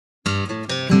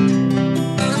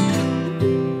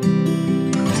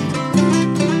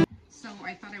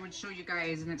would show you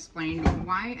guys and explain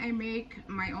why I make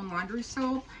my own laundry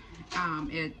soap.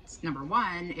 It's number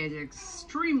one, it's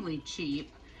extremely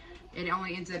cheap. It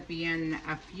only ends up being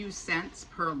a few cents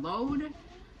per load,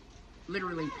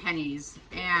 literally pennies.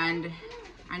 And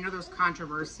I know there's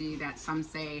controversy that some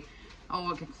say,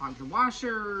 oh, it can clog the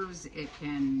washers, it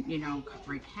can, you know,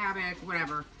 wreak havoc,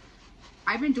 whatever.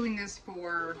 I've been doing this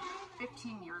for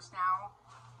 15 years now.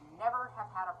 Never have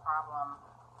had a problem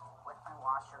with my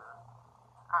washer.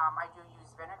 I do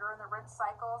use vinegar in the rinse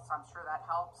cycle, so I'm sure that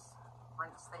helps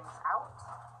rinse things out.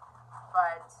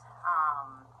 But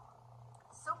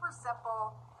super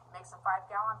simple, makes a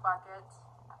 5-gallon bucket,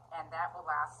 and that will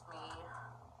last me,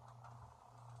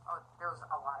 oh, there's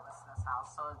a lot of us in this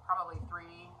house, so probably 4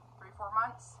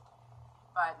 months.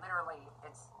 But literally,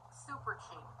 it's super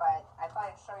cheap. But I thought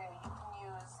I'd show you, you can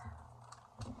use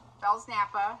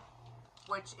Fels-Naptha,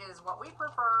 which is what we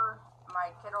prefer.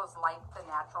 My kiddos like the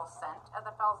natural scent of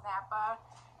the Fels-Naptha.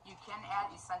 You can add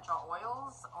essential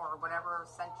oils or whatever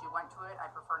scent you want to it.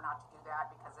 I prefer not to do that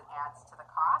because it adds to the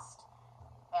cost.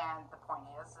 And the point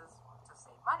is to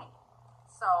save money.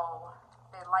 So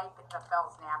they like the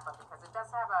Fels-Naptha because it does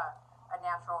have a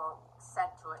natural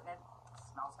scent to it and it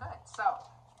smells good. So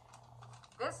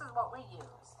this is what we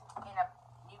use.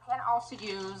 You can also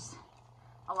use,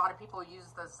 a lot of people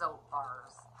use the Zote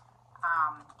bars.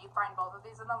 You find both of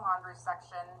these in the laundry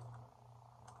section.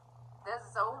 This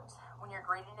Zote, when you're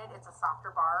grating it, it's a softer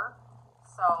bar,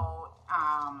 so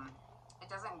it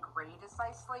doesn't grate as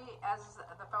nicely as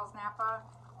the Fels-Naptha,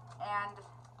 and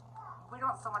we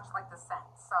don't so much like the scent.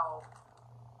 So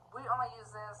we only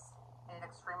use this in an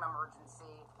extreme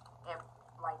emergency, if,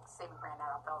 like, say we ran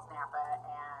out of Fels-Naptha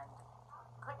and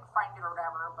couldn't find it or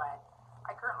whatever. But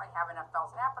I currently have enough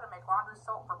Fels-Naptha to make laundry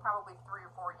soap for probably 3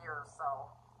 or 4 years, so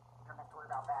you don't have to worry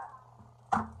about that.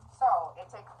 So it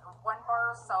takes 1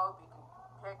 bar of soap. You can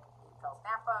pick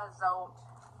Fels-Naptha, Zote,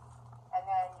 and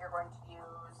then you're going to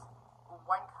use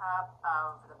 1 cup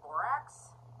of the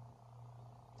borax,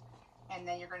 and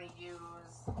then you're going to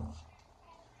use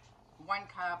 1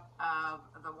 cup of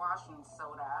the washing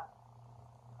soda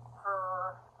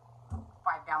per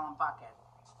 5-gallon bucket.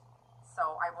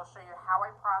 So I will show you how I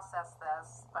process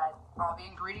this, but all the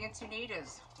ingredients you need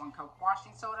is 1 cup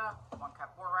washing soda, 1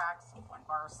 cup borax, 1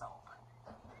 bar of soap.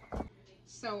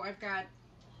 So I've got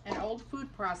an old food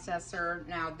processor.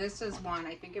 Now this is one,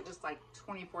 I think it was like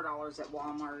 $24 at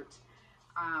Walmart.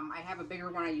 I have a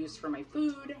bigger one I use for my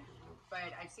food,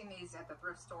 but I've seen these at the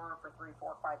thrift store for $3,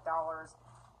 $4, $5.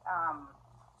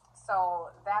 So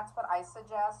that's what I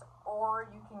suggest. Or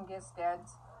you can just get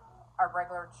a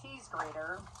regular cheese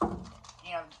grater,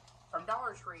 you know, from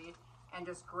Dollar Tree, and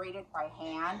just grate it by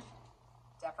hand.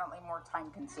 Definitely more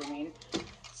time consuming.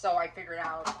 So I figured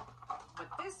out with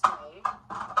this way,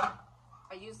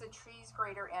 I use the cheese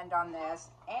grater end on this,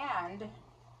 and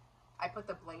I put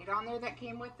the blade on there that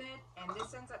came with it, and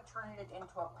this ends up turning it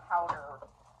into a powder,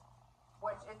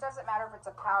 which it doesn't matter if it's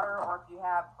a powder or if you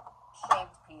have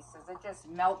shaved pieces. It just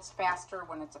melts faster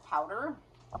when it's a powder.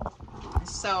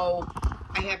 So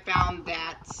I have found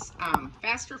that's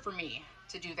faster for me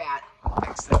to do that.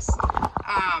 Fix this.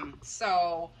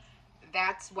 So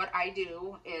that's what I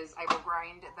do, is I will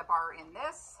grind the bar in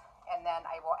this, and then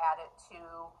I will add it to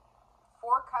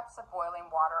 4 cups of boiling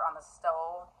water on the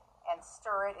stove and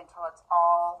stir it until it's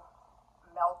all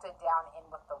melted down in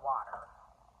with the water.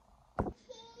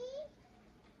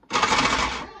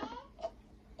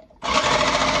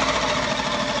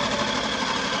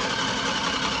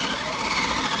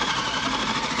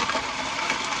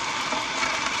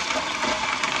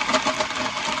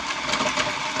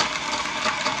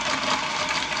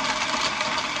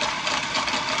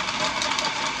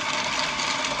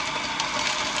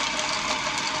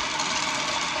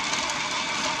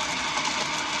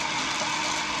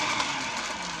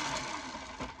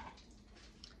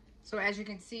 So as you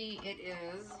can see, it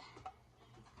is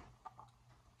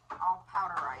all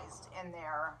powderized in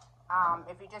there.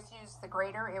 If you just use the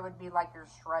grater, it would be like you're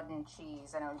shredding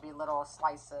cheese, and it would be little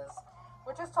slices,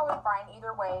 which is totally fine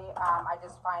either way. I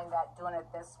just find that doing it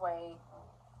this way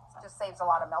just saves a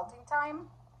lot of melting time.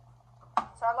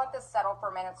 So I let this settle for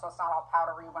a minute so it's not all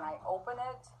powdery when I open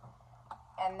it.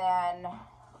 And then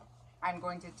I'm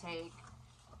going to take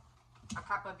a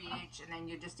cup of each, and then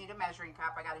you just need a measuring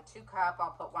cup. I got a 2 cup.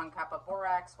 I'll put 1 cup of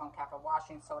borax, 1 cup of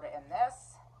washing soda in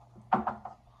this.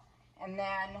 And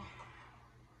then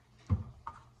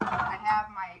I have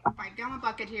my 5-gallon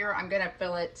bucket here. I'm gonna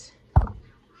fill it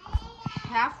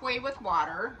halfway with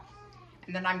water,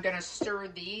 and then I'm gonna stir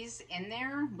these in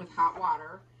there with hot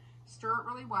water. Stir it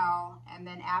really well, and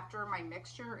then after my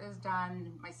mixture is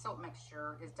done, my soap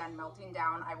mixture is done melting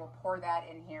down, I will pour that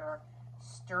in here,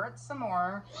 stir it some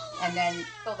more, and then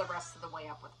fill the rest of the way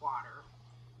up with water.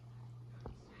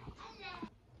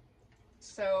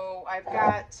 So I've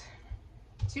got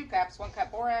 2 cups, 1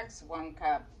 cup borax, 1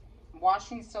 cup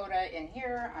washing soda in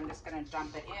here. I'm just going to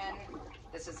dump it in.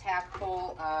 This is half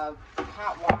full of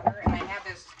hot water, and I have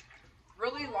this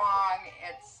really long,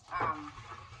 it's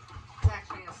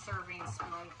actually a serving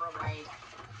spoon for like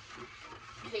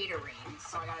catering,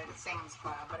 so I got it at Sam's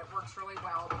Club, but it works really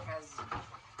well because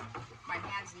my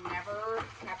hands never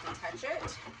have to touch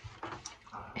it,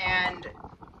 and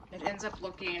it ends up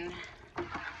looking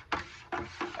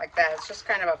like that. It's just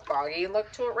kind of a foggy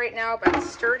look to it right now, but it's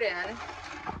stirred in.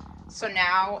 So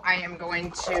now I am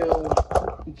going to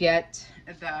get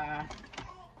the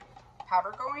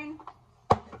powder going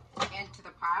into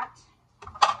the pot.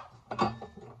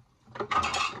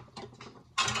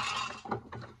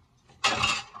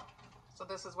 So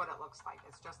this is what it looks like.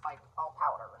 It's just like all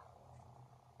powder.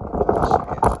 I'll show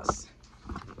you this.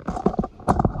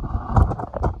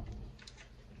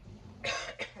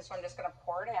 So I'm just going to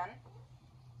pour it in.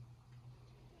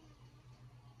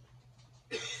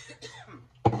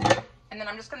 And then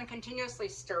I'm just going to continuously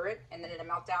stir it, and then it'll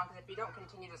melt down, because if you don't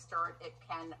continue to stir it, it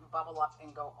can bubble up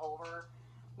and go over,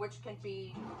 which can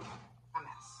be a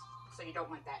mess. So you don't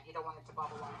want that. You don't want it to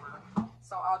bubble over.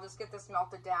 So I'll just get this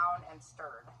melted down and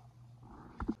stirred.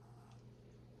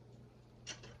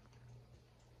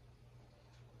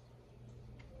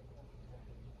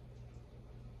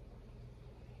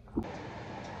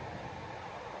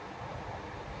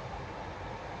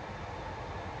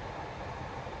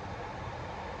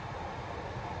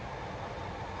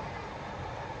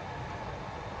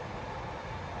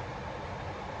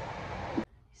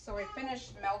 So I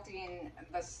finished melting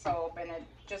the soap, and it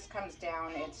just comes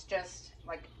down. It's just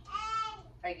like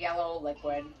a yellow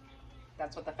liquid.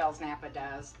 That's what the Fels-Naptha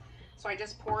does. So I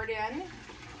just poured in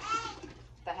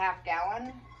the the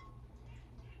 5-gallon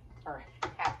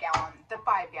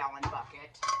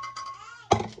bucket.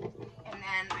 And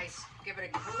then I give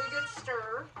it a really good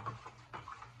stir.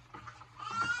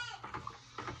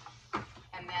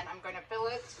 And then I'm going to fill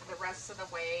it the rest of the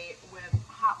way with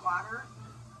hot water.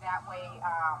 That way,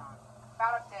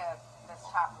 about up to this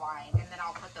top line, and then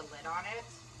I'll put the lid on it.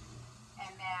 And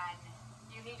then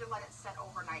you need to let it set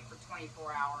overnight for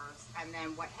 24 hours. And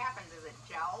then what happens is it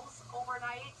gels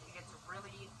overnight. It gets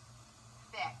really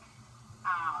thick.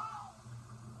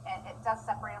 And it does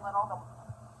separate a little. The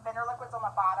thinner liquid's on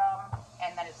the bottom,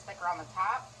 and then it's thicker on the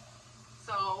top.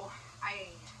 So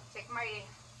I take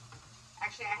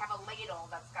actually I have a ladle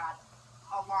that's got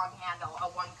a long handle, a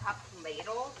 1-cup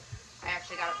ladle. I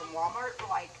actually got it from Walmart for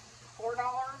like $4.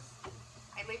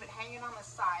 I leave it hanging on the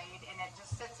side, and it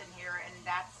just sits in here, and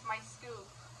that's my scoop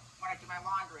when I do my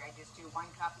laundry. I just do 1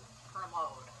 cup per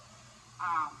load.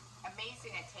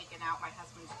 Amazing at taking out my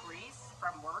husband's grease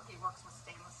from work. He works with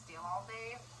stainless steel all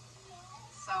day,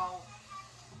 so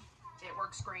it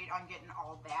works great on getting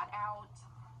all that out.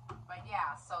 But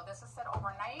yeah, so this is set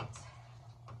overnight,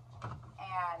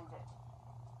 and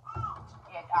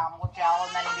it will gel,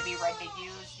 and then it'll be ready to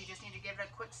use. You just need to give it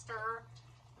a quick stir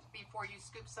before you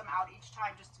scoop some out each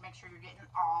time, just to make sure you're getting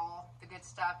all the good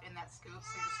stuff in that scoop.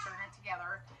 So you're stirring it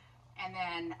together, and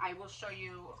then I will show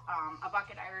you a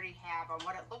bucket I already have on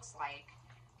what it looks like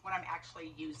when I'm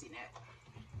actually using it.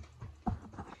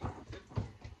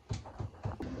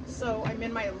 So I'm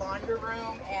in my laundry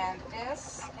room, and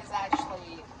this is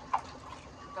actually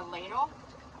the ladle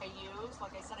I use.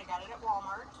 Like I said, I got it at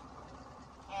Walmart,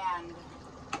 and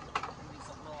use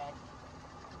a lid.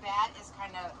 That is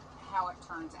kind of how it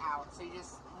turns out. So you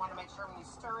just want to make sure when you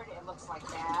stir it, it looks like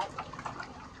that.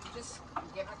 You just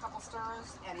give it a couple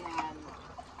stirs, and then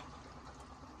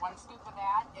 1 scoop of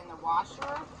that in the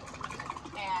washer,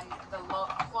 and the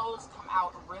clothes come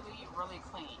out really, really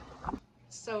clean.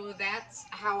 So that's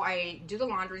how I do the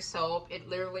laundry soap. It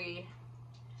literally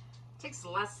takes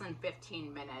less than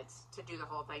 15 minutes to do the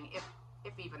whole thing, if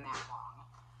even that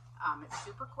long. It's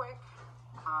super quick,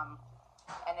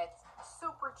 and it's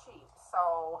super cheap.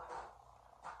 So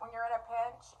when you're in a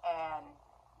pinch and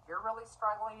you're really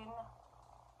struggling,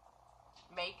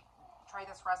 try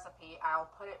this recipe. I'll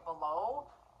put it below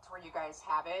to where you guys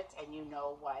have it, and you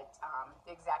know what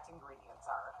the exact ingredients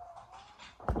are.